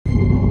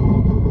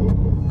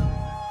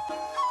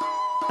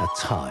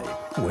time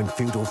when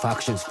feudal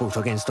factions fought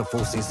against the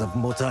forces of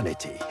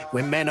modernity,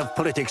 when men of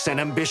politics and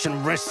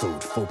ambition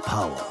wrestled for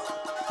power.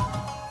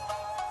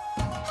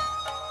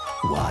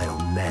 While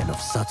men of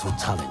subtle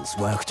talents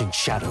worked in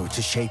shadow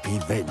to shape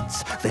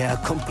events, their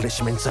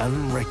accomplishments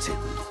unwritten.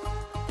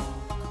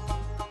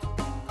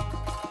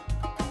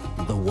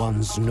 The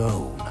ones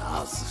known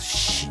as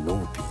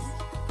shinobi.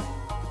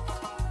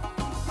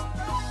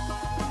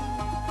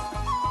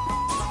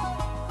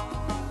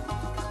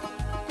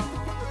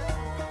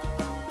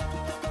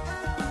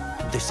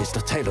 This is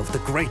the tale of the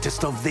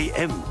greatest of the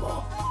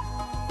Emma.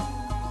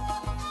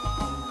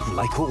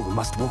 Like all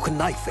must walk a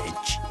knife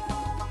edge.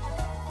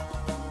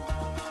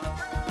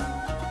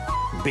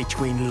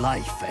 Between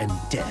life and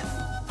death.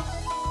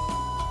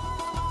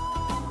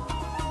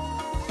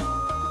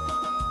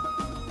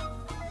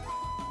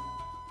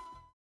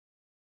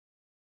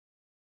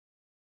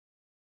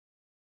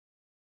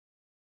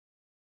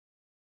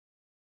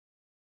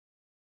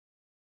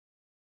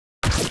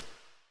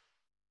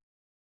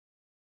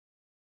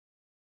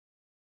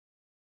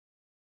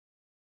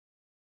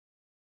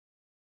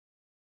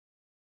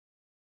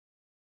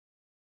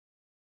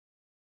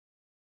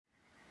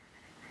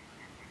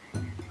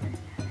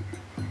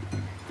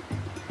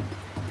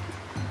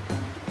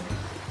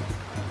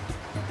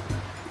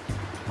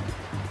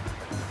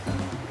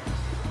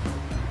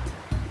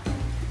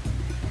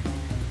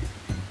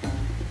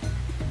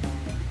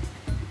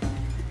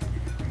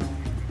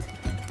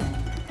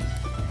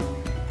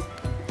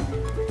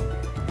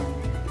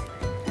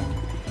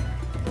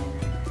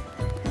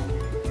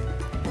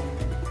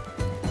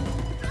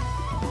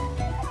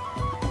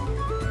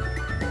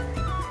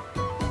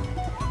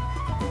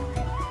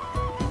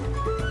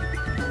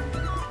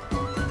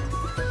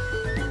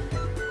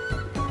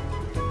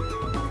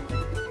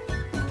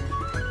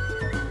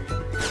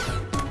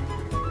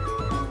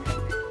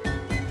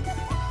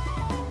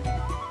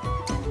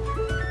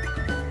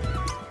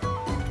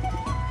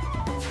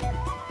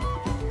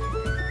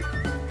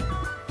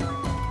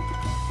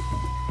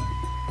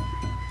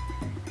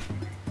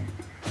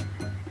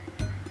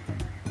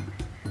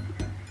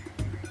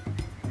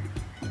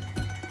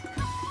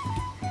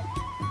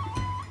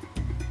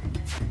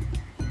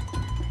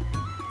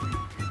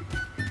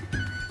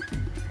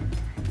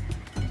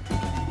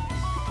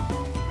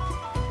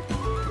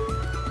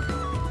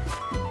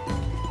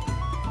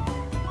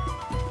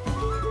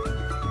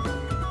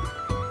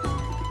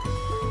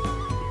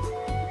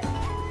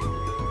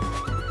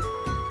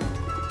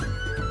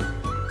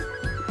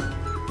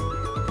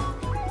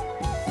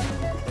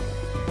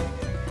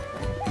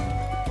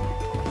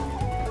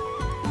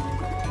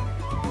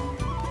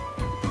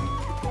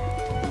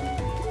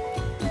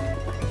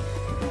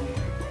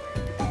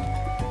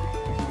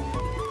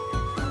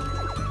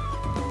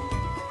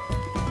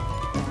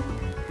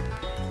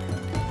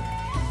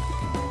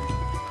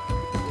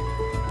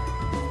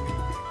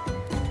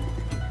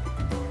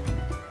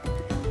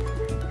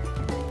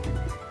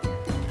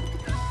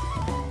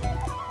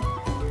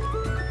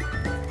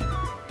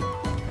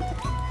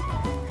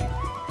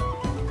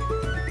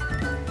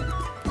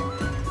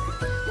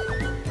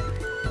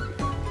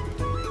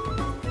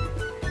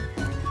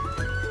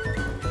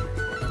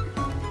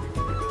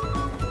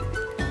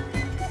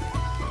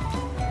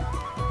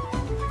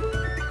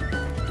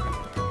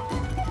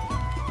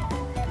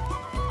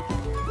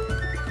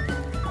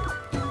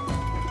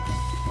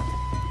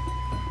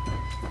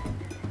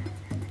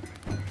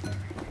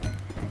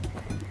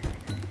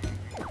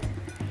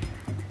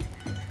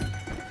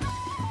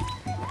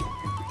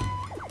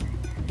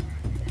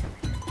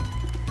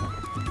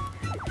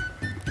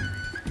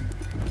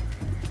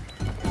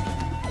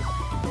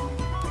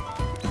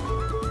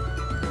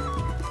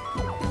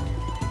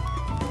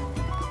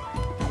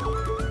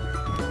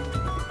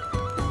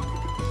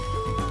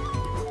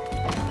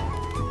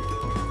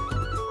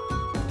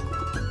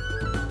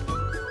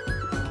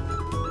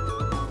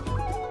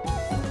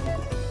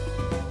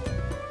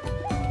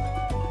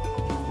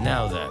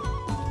 Now then,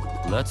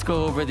 let's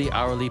go over the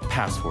hourly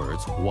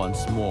passwords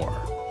once more.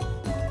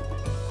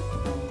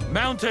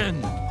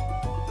 Mountain!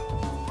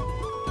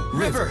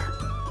 River!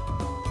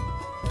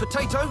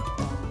 Potato?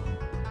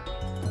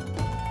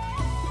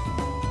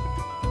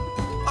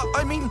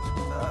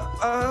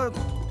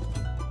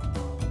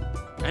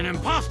 An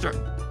imposter!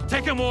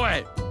 Take him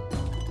away!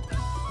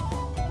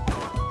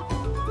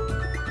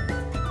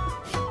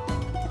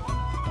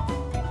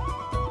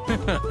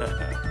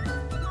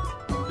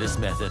 This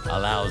method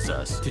allows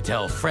us to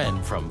tell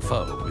friend from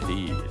foe with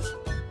ease.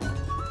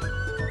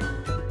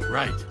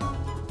 Right.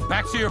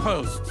 Back to your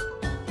posts.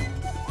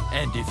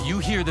 And if you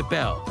hear the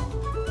bell,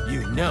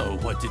 you know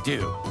what to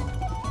do.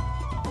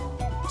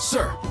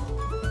 Sir!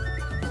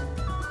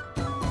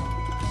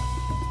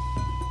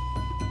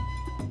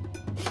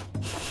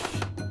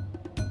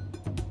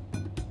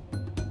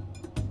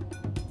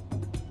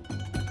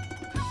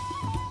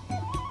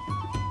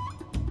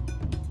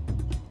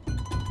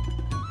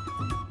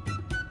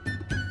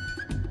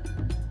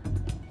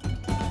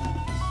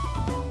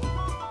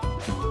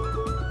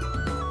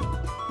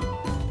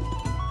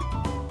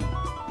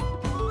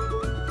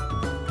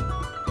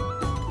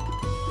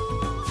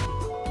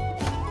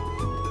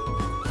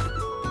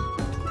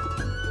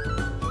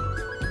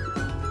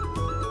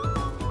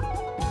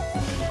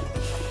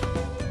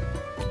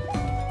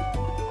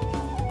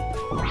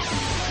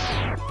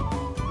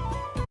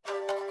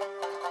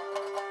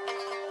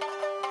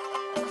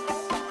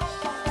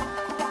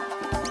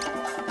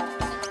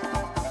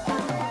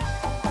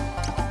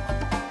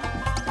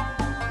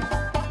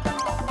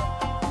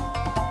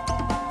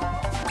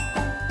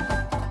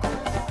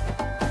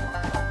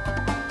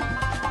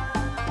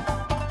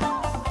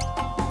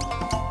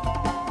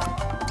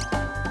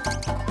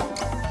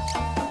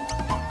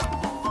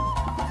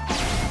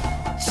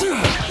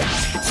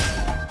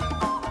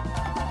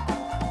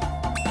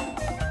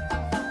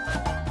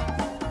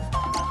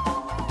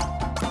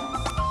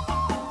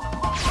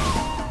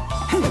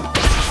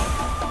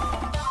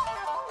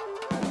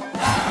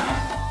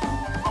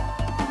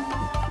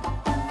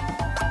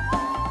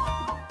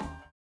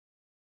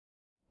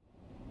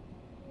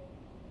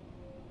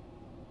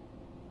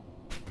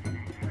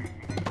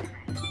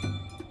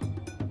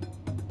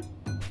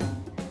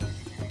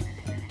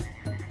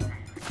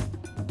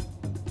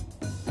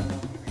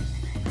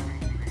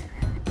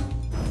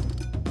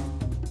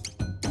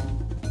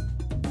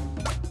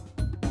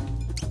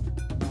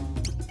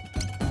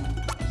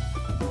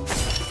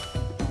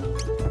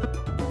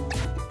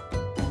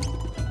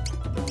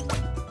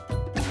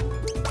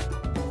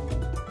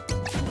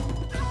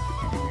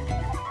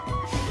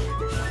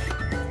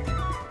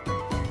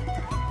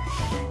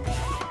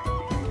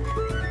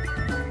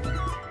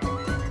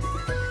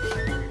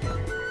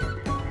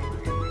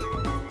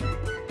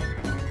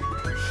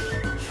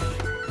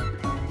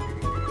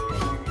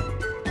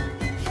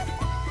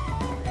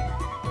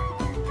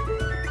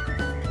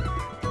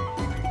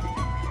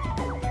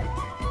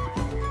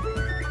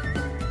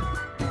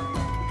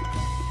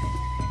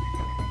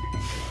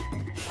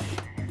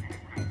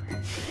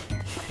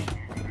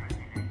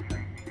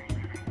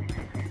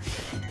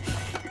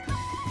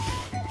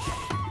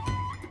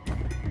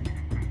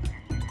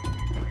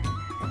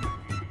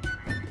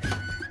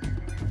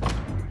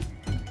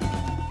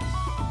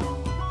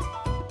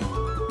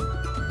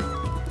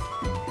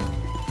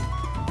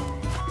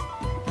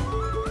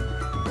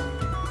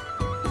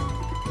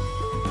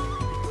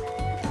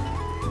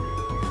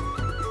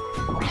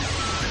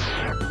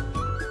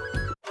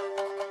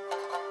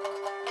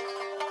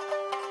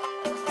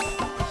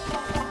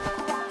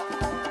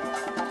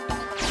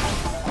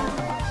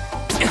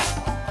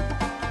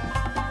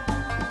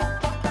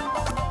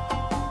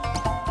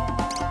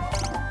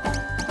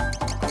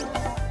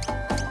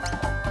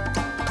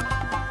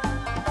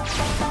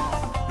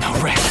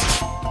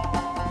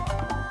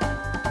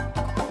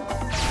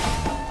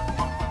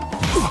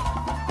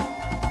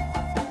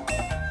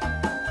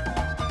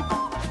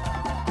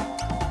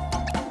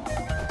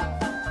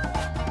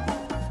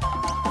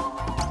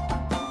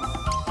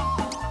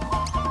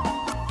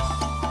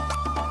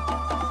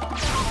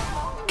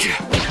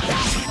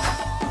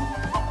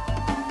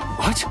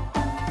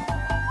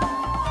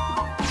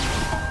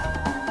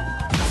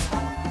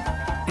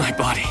 My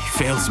body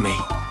fails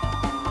me.